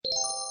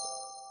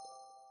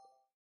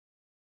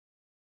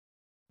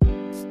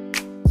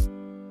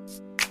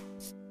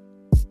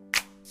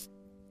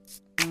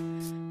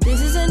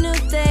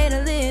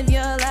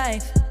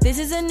This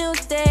is a new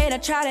day to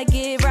try to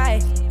get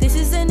right. This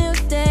is a new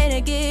day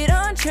to get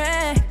on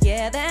track.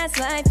 Yeah, that's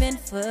life in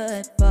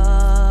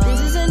football.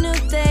 This is a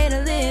new day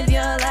to live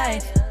your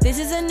life. This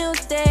is a new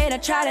day to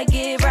try to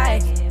get right.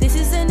 This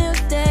is a new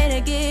day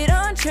to get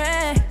on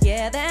track.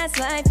 Yeah, that's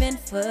life in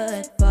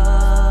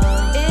football.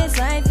 It's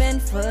life in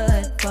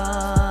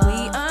football.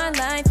 We are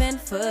life in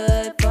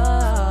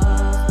football.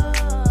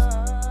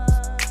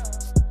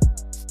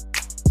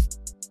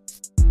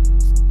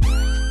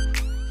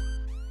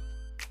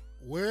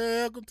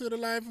 Welcome to the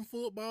Life in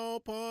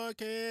Football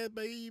podcast,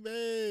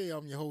 baby.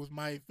 I'm your host,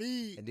 Mike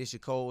Feed. And this your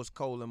co-host,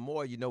 Cole and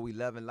Moore. You know we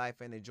loving life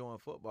and enjoying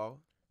football.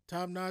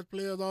 Top-notch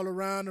players all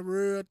around the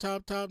world.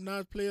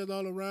 Top-notch players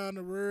all around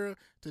the world.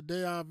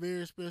 Today, our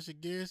very special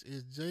guest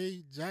is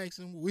Jay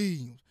Jackson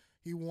Williams.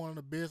 He one of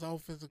the best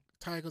offensive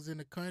tackles in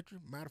the country.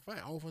 Matter of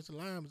fact, offensive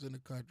linemen in the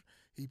country.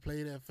 He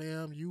played at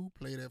FAMU,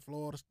 played at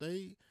Florida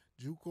State,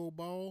 JUCO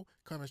ball,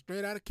 coming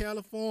straight out of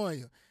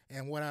California.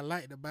 And what I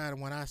liked about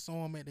him, when I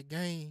saw him at the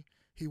game,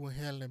 he was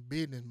handling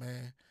business,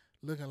 man.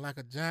 Looking like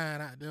a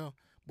giant out there,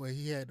 but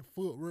he had the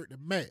footwork to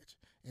match.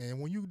 And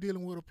when you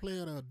dealing with a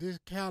player of this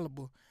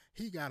caliber,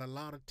 he got a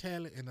lot of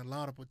talent and a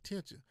lot of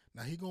potential.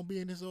 Now, he going to be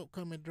in this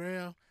upcoming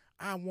draft.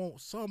 I want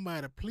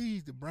somebody,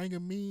 please, to bring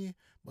him in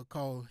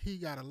because he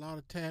got a lot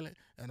of talent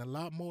and a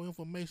lot more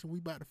information we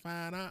about to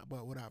find out.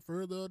 But without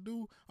further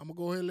ado, I'm going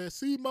to go ahead and let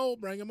C-Mo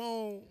bring him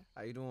on.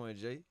 How you doing,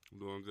 Jay? I'm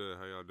doing good.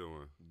 How y'all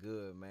doing?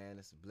 Good, man.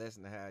 It's a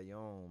blessing to have you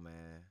on,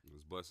 man.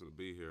 It's a blessing to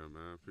be here,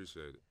 man.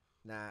 Appreciate it.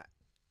 Now,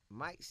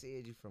 Mike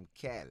said you from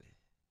Cali.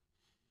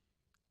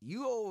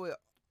 You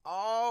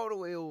all the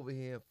way over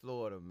here in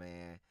Florida,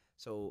 man.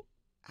 So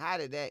how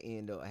did that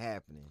end up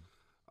happening?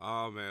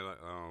 Oh, man, it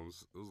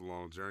was a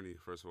long journey.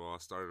 First of all, I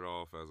started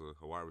off as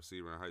a wide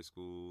receiver in high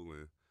school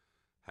and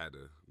had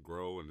to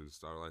grow and then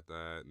start like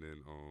that. And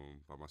then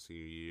by my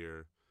senior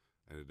year,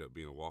 I ended up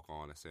being a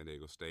walk-on at San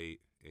Diego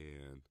State.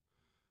 And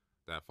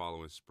that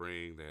following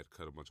spring, they had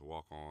cut a bunch of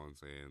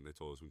walk-ons, and they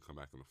told us we can come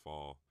back in the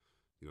fall,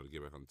 to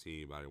get back on the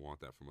team. But I didn't want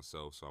that for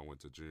myself, so I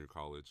went to junior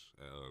college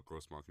at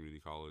Grossmont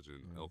Community College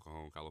in El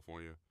Cajon,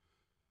 California.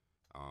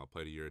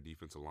 Played a year of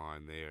defensive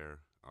line there.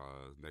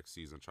 Next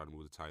season, tried to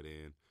move to tight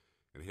end.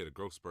 And hit a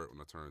growth spurt when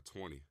I turned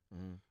 20.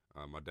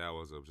 My dad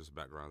was just a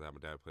background of that.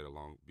 My dad played at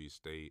Long Beach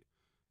State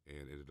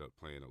and ended up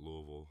playing at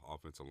Louisville,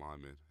 offensive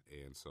lineman.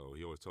 And so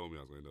he always told me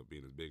I was going to end up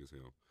being as big as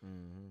him.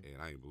 And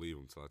I didn't believe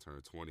him until I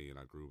turned 20, and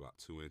I grew about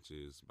 2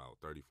 inches,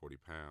 about 30, 40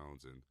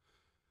 pounds. And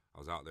I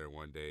was out there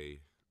one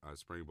day,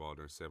 spring ball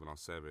during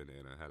 7-on-7,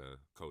 and I had a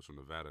coach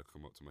from Nevada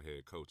come up to my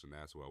head coach and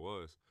ask who I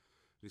was.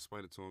 And he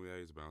explained it to him,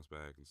 he's a bounce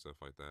back and stuff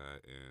like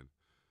that. And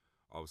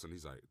all of a sudden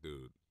he's like,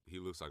 dude,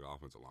 he looks like an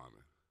offensive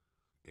lineman.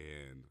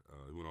 And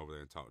he went over there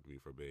and talked to me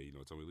for a bit,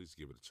 told me at least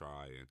give it a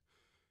try and,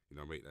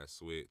 make that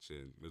switch.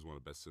 And it was one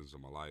of the best decisions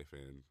of my life.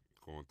 And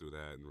going through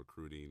that and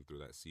recruiting through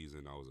that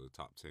season, I was a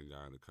top 10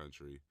 guy in the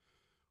country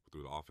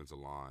through the offensive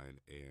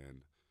line.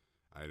 And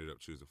I ended up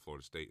choosing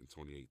Florida State in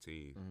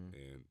 2018.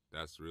 And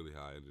that's really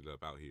how I ended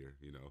up out here,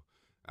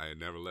 I had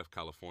never left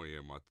California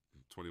in my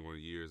 21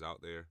 years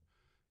out there.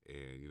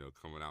 And,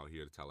 coming out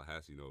here to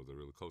Tallahassee, was a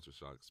real culture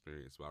shock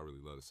experience. But I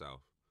really love the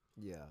South.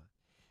 Yeah.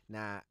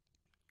 Now,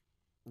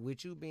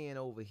 with you being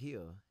over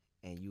here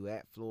and you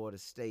at Florida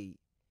State,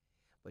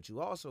 but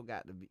you also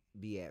got to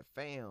be at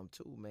FAM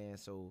too, man.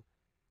 So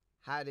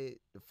how did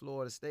the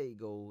Florida State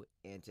go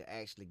and to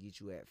actually get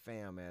you at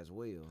FAM as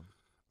well?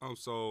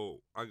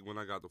 When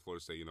I got to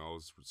Florida State, I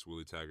was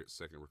Willie Taggart's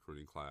second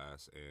recruiting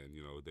class, and,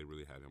 they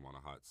really had him on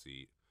a hot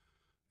seat.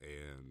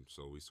 And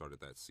so we started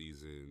that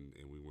season,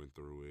 and we went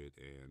through it,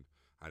 and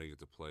I didn't get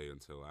to play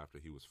until after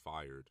he was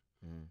fired.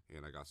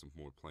 And I got some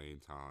more playing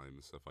time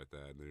and stuff like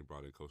that. And then he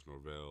brought in Coach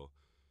Norvell,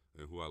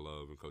 and who I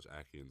love, and Coach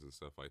Atkins and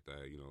stuff like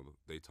that.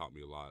 They taught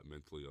me a lot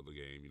mentally of the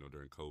game,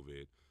 during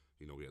COVID.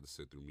 We had to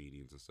sit through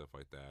meetings and stuff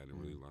like that and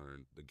really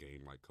learn the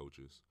game like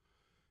coaches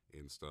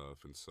and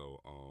stuff. And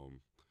so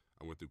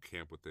I went through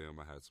camp with them.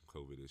 I had some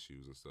COVID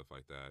issues and stuff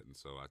like that. And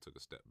so I took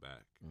a step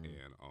back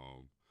and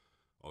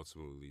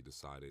ultimately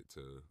decided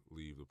to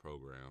leave the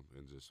program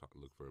and just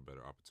look for a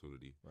better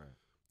opportunity. Right.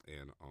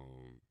 And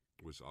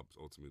which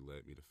ultimately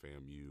led me to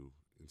FAMU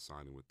and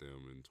signing with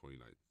them in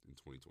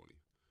 2020.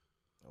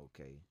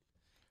 Okay.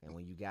 And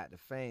when you got to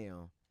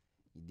FAM,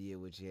 you did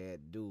what you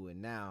had to do,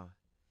 and now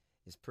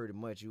it's pretty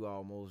much you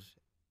almost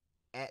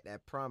at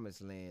that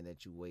promised land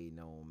that you waiting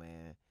on,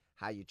 man.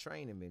 How your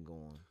training been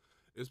going?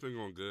 It's been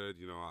going good.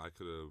 I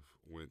could have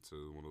went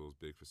to one of those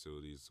big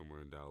facilities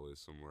somewhere in Dallas,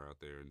 somewhere out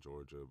there in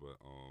Georgia, but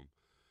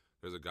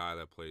there's a guy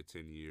that played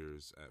 10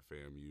 years at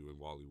FAMU, and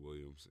Wally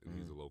Williams, and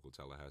he's a local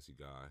Tallahassee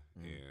guy,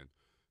 and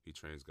he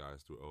trains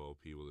guys through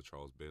OLP with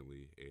Charles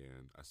Bentley,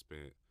 and I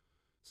spent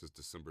since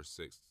December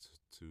 6th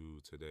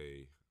to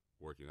today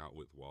working out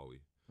with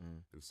Wally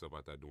and stuff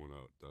like that, doing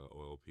the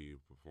OLP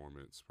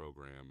performance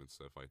program and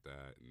stuff like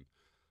that, and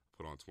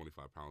put on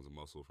 25 pounds of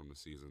muscle from the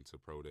season to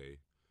pro day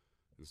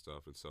and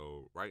stuff. And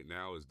so right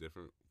now is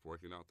different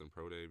working out than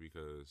pro day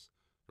because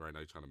right now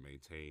you're trying to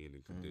maintain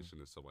and condition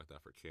and stuff like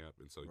that for camp,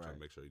 and so you're trying to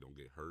make sure you don't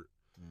get hurt.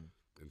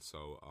 And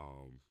so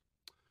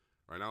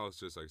Right now, it's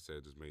just like I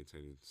said, just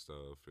maintaining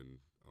stuff and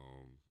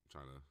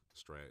trying to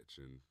stretch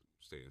and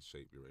stay in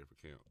shape, get ready for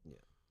camp. Yeah.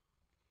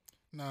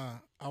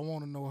 Now, I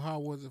want to know, how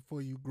was it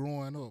for you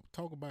growing up?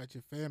 Talk about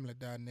your family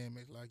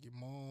dynamics, like your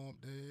mom,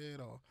 dad,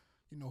 or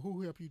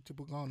who helped you to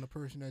become the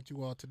person that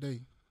you are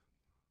today.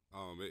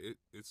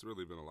 It's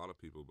really been a lot of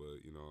people, but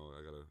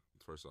I gotta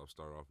first off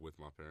start off with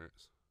my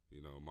parents.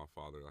 My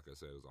father, like I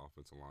said, is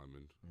offensive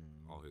lineman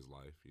all his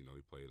life. He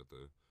played at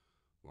the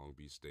Long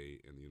Beach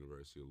State and the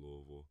University of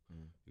Louisville.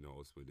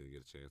 Ultimately didn't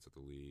get a chance at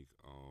the league.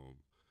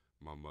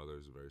 My mother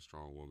is a very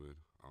strong woman.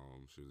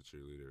 She was a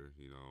cheerleader,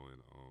 and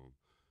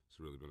she's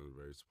really been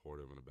very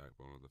supportive and a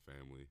backbone of the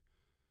family.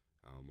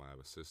 I have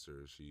a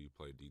sister. She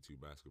played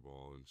D2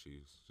 basketball, and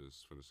she's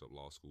just finished up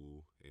law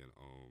school. And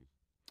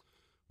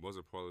most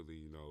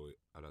importantly,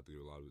 I'd have to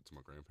give a lot of it to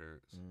my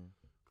grandparents.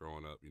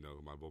 Growing up,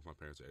 both my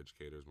parents are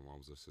educators. My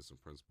mom's an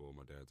assistant principal.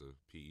 My dad's a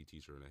PE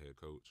teacher and a head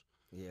coach.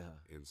 Yeah.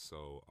 And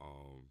so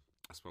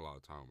I spent a lot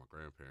of time with my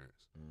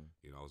grandparents.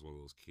 I was one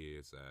of those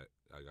kids that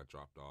I got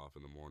dropped off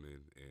in the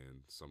morning,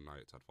 and some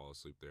nights I'd fall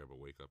asleep there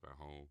but wake up at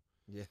home.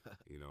 Yeah.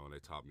 And they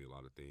taught me a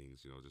lot of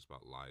things, just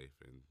about life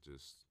and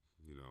just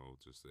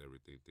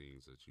everything,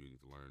 things that you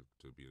need to learn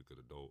to be a good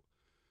adult.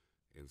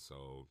 And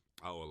so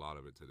I owe a lot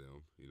of it to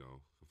them.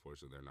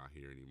 Unfortunately, they're not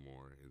here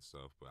anymore and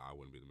stuff, but I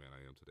wouldn't be the man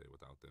I am today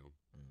without them.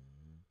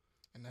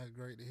 And that's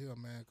great to hear,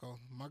 man, because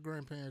my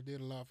grandparents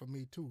did a lot for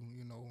me, too,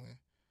 and,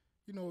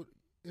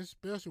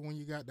 especially when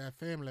you got that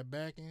family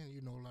backing,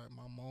 like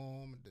my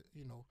mom,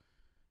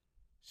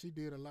 she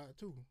did a lot,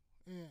 too.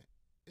 And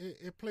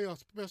it play a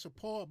special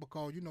part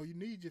because, you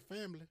need your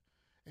family.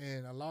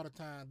 And a lot of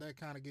times that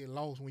kind of get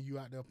lost when you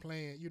out there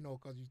playing,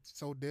 because you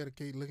so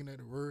dedicated looking at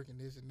the work and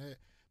this and that,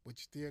 but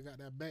you still got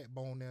that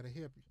backbone there to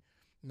help you.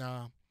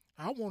 Now,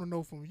 I want to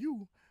know from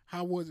you,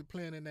 how was it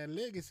playing in that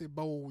Legacy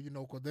Bowl,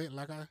 because they,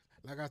 like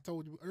I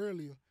told you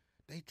earlier,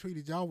 they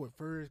treated y'all with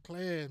first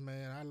class,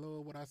 man. I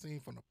love what I seen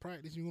from the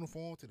practice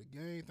uniform to the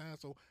game time.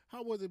 So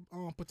how was it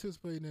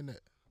participating in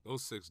that?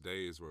 Those 6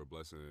 days were a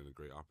blessing and a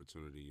great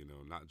opportunity,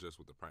 not just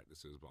with the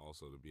practices, but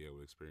also to be able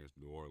to experience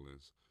New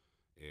Orleans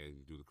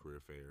and do the career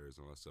fairs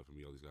and all that stuff and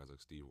meet all these guys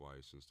like Steve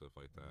Weiss and stuff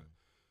like that.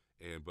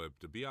 But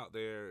to be out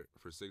there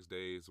for 6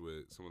 days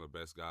with some of the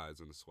best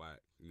guys in the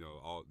SWAC,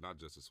 all not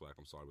just the SWAC,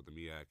 but the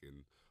MEAC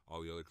and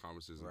all the other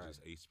conferences and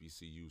just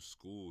HBCU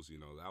schools,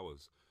 that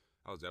was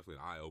definitely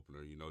an eye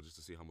opener, just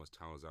to see how much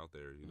talent is out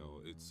there.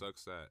 It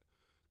sucks that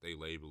they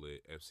label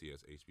it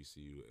FCS,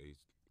 HBCU,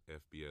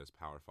 FBS,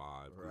 Power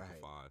 5, Group of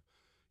 5.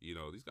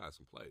 These guys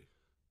can play.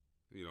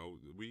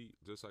 We,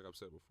 just like I've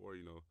said before,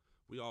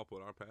 we all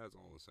put our pads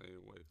on the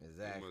same way.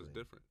 Exactly. It's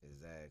different.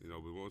 Exactly.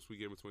 But once we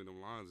get between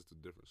them lines, it's a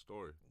different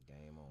story.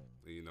 Game on.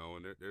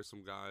 And there's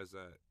some guys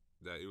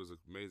that it was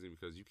amazing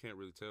because you can't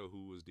really tell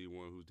who was D1,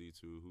 who's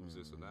D2, who's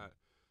this and that.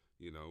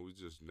 We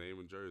just name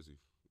a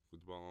jersey, put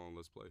the ball on,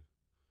 let's play.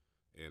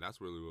 And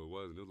that's really what it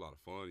was. And it was a lot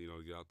of fun,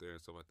 to get out there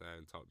and stuff like that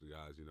and talk to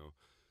guys,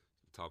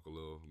 talk a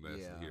little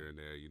mess here and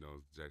there,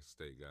 Jackson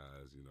State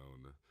guys, and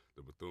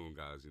the Bethune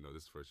guys,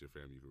 this is first year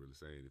family, you can really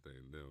say anything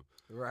to them.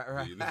 Right.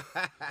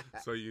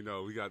 So,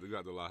 we got to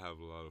have a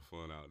lot of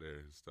fun out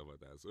there and stuff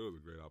like that. So it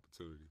was a great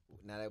opportunity.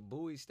 Now that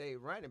Bowie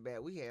State running back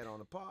we had on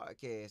the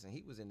podcast, and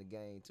he was in the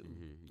game too.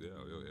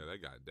 Yeah,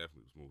 that guy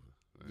definitely was moving.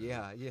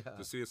 Yeah.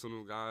 To see some of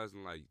them guys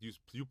and like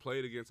you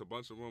played against a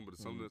bunch of them, but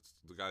some of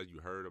the guys you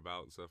heard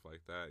about and stuff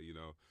like that,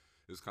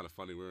 it's kind of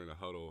funny. We were in a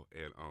huddle,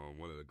 and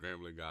one of the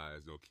Grambling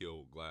guys,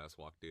 Kill Glass,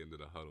 walked into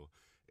the huddle,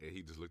 and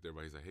he just looked at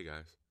everybody. He's like, "Hey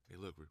guys, hey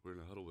look, we're in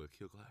a huddle with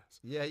Kill Glass."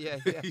 Yeah.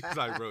 He's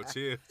like, "Bro,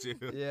 chill."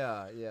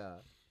 Yeah.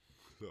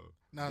 So,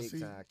 now big see,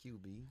 time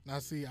QB. Now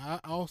see, I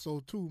also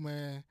too,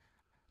 man.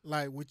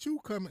 Like with you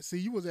coming, see,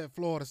 you was at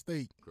Florida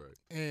State, correct,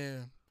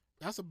 and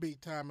that's a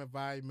big time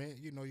environment.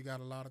 You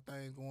got a lot of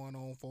things going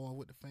on for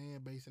with the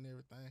fan base and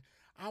everything.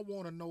 I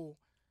want to know,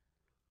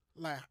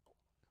 like,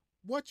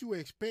 what you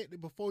expected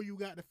before you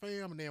got the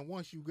fam, and then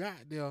once you got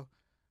there,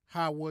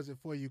 how was it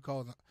for you?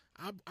 Cause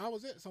I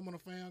was at some of the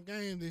fam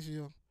games this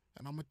year,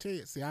 and I'm gonna tell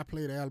you. See, I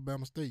played at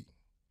Alabama State,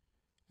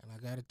 and I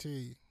gotta tell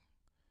you,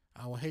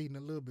 I was hating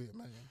a little bit,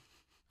 man.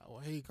 I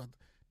was hating cause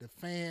the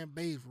fan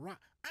base rock.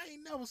 I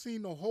ain't never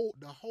seen the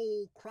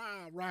whole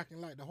crowd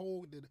rocking like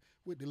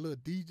with the little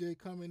DJ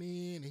coming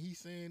in and he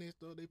saying this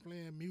stuff. They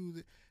playing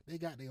music. They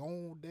got their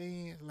own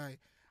dance. Like,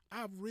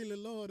 I really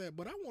love that.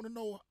 But I want to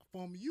know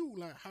from you,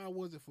 like, how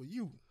was it for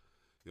you?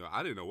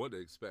 I didn't know what to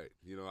expect.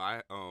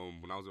 I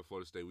when I was at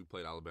Florida State, we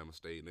played Alabama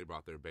State, and they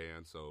brought their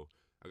band, so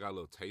I got a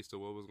little taste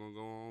of what was going to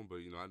go on. But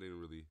I didn't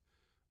really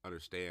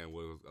understand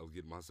what I was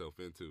getting myself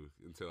into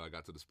until I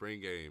got to the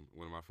spring game,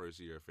 one of my first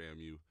year at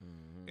FAMU.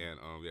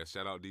 And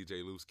shout out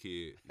DJ Loose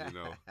Kid,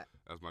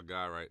 that's my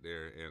guy right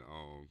there. And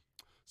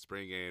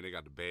spring game, they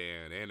got the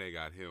band and they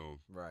got him,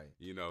 right?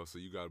 So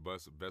you got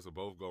best of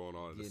both going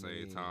on at the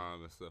same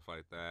time and stuff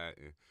like that.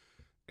 And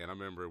And I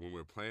remember when we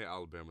were playing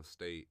Alabama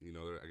State, you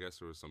know, I guess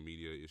there was some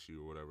media issue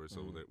or whatever,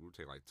 so we would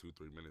take like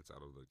 2-3 minutes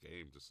out of the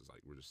game just as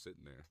like we're just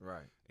sitting there.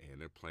 Right. And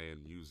they're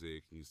playing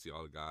music, and you see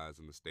all the guys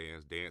in the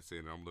stands dancing,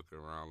 and I'm looking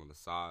around on the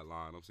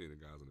sideline. I'm seeing the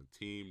guys on the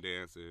team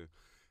dancing,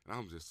 and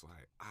I'm just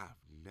like, I've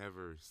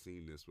never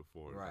seen this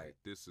before. Right. Like,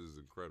 this is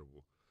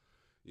incredible.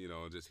 You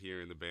know, and just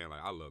hearing the band, like,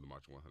 I love the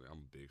Marching 100.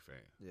 I'm a big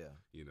fan. Yeah.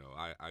 You know,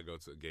 I go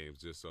to games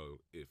just so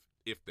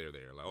if they're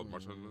there, like, oh, the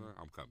Marching 100,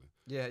 I'm coming.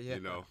 Yeah, yeah.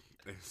 You know,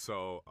 and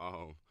so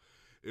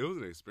it was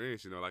an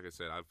experience. You know, like I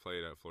said, I've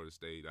played at Florida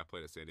State. I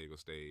played at San Diego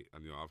State.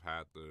 And, you know, I've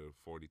had the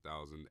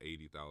 40,000,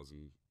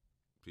 80,000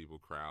 people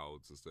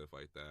crowds and stuff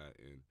like that.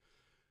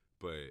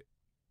 But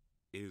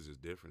it was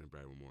just different in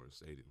Bragg Memorial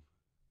Stadium.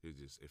 It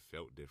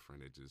felt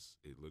different.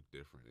 It looked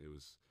different. It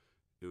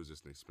was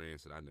just an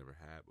experience that I never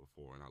had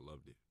before, and I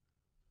loved it.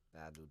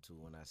 I do too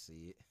when I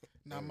see it.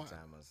 Now, Every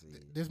time I see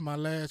it. This is my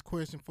last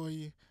question for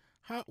you.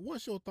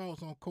 What's your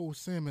thoughts on Coach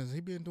Simmons? He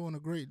been doing a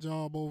great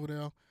job over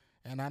there,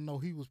 and I know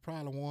he was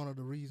probably one of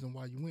the reasons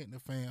why you went to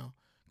FAM.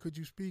 Could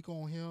you speak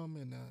on him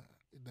and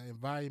the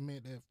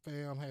environment that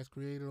FAM has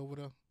created over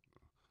there?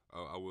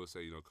 I will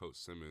say, you know, Coach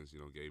Simmons, you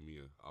know, gave me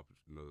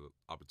another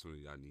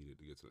opportunity I needed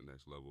to get to the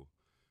next level,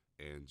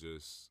 and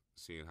just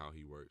seeing how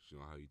he works, you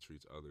know, how he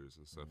treats others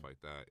and stuff like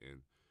that,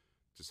 and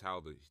just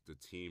how the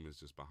team is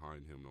just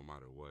behind him no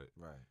matter what.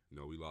 Right. You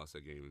know, we lost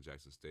that game in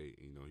Jackson State,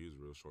 and, you know, he was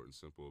real short and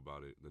simple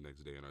about it the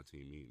next day in our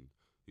team meeting.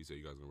 He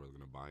said, you guys are really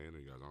going to buy in or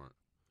you guys aren't.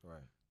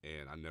 Right.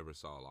 And I never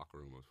saw a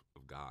locker room of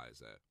guys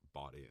that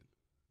bought in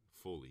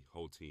fully,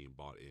 whole team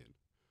bought in.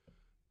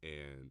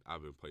 And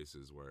I've been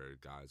places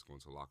where guys go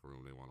into the locker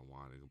room, they want to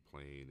whine and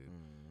complain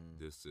and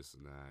this,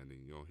 and that, and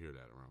you don't hear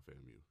that around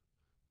FAMU.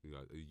 You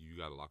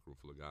got a locker room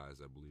full of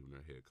guys that believe in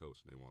their head coach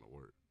and they want to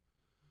work.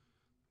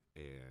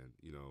 And,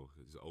 you know,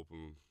 he's an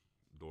open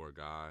door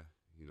guy.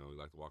 You know, he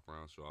like to walk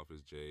around, show off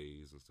his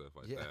J's and stuff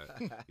like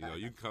that. You know,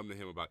 you can come to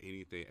him about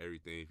anything,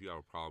 everything. If you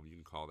have a problem,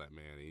 you can call that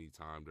man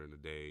anytime during the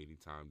day,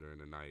 anytime during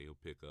the night. He'll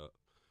pick up,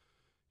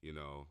 you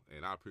know.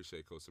 And I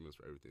appreciate Coach Simmons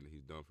for everything that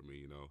he's done for me,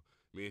 you know.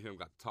 Me and him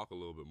got to talk a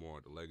little bit more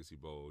at the Legacy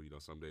Bowl. You know,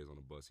 some days on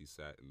the bus he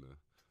sat in the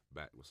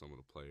back with some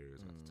of the players,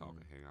 got to talk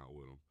and hang out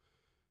with them.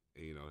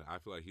 And, you know, I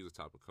feel like he's the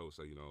type of coach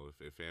that, you know,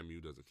 if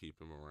FAMU doesn't keep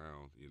him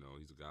around, you know,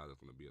 he's a guy that's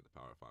going to be at the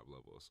Power 5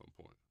 level at some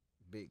point.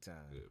 Big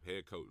time. Yeah,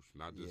 head coach,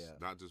 not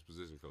just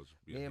position coach.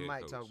 Me and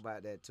Mike talk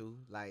about that too.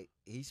 Like,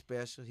 he's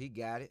special. He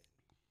got it.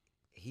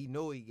 He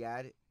know he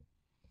got it.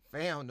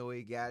 FAM know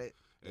he got it.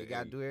 They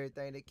got to do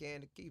everything they can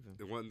to keep him.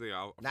 And one thing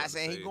I not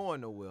saying he's going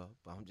nowhere,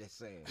 but I'm just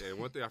saying. Yeah,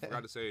 one thing I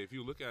forgot to say, if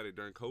you look at it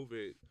during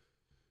COVID,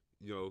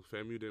 you know,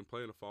 FAMU didn't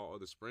play in the fall or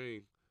the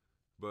spring.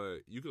 But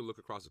you could look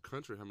across the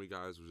country how many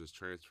guys were just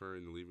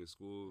transferring and leaving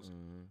schools.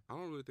 I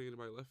don't really think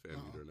anybody left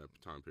FAMU during that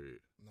time period.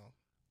 No.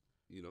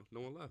 You know,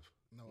 no one left.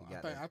 No,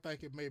 I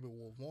think it maybe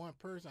was one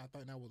person. I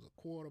think that was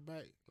a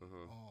quarterback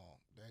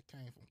that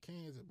came from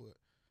Kansas. But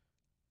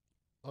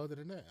other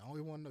than that, I don't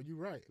even want to know. You're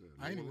right. Yeah,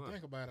 I ain't even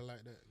think about it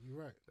like that. You're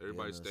right.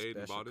 Everybody stayed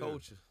and bought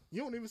in.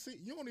 You don't even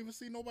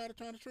see nobody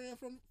trying to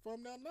transfer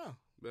from that now.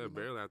 Yeah,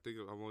 barely. I think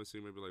I've only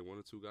seen maybe like 1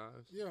 or 2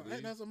 guys. Yeah,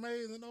 ain't that's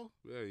amazing though?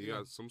 Yeah, you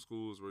got some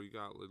schools where you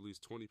got at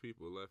least 20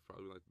 people left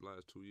probably like the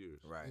last 2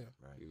 years. Right,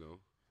 right. You know?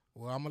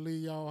 Well, I'm going to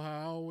leave y'all how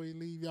I always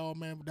leave y'all,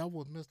 man. But that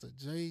was Mr.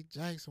 J.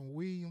 Jackson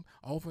Williams,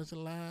 offensive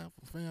line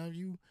for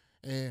FAMU.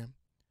 And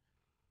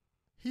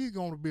he's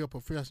going to be a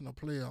professional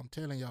player. I'm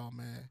telling y'all,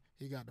 man.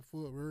 He got the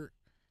footwork.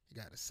 He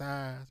got the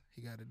size.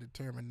 He got the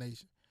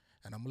determination.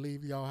 And I'm going to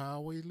leave y'all how I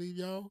always leave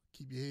y'all.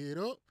 Keep your head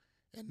up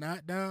and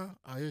not down.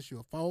 I'll issue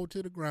a fall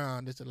to the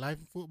ground. This is the Life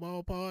in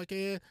Football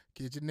podcast.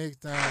 Catch you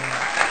next time.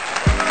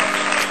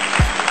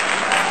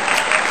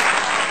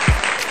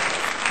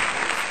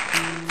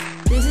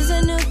 This is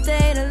a new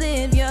day to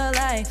live your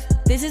life.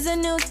 This is a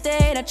new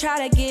day to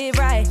try to get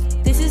right.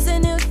 This is a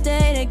new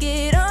day to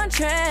get on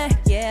track.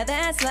 Yeah,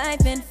 that's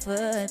life in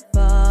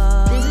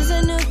football. This is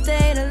a new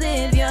day to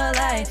live your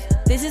life.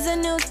 This is a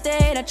new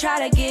day to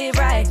try to get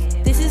right.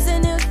 This is a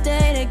new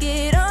day to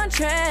get on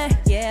track.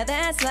 Yeah,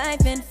 that's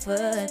life in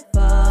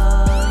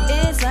football.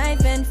 It's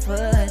life in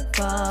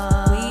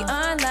football. We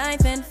are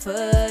life in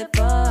football.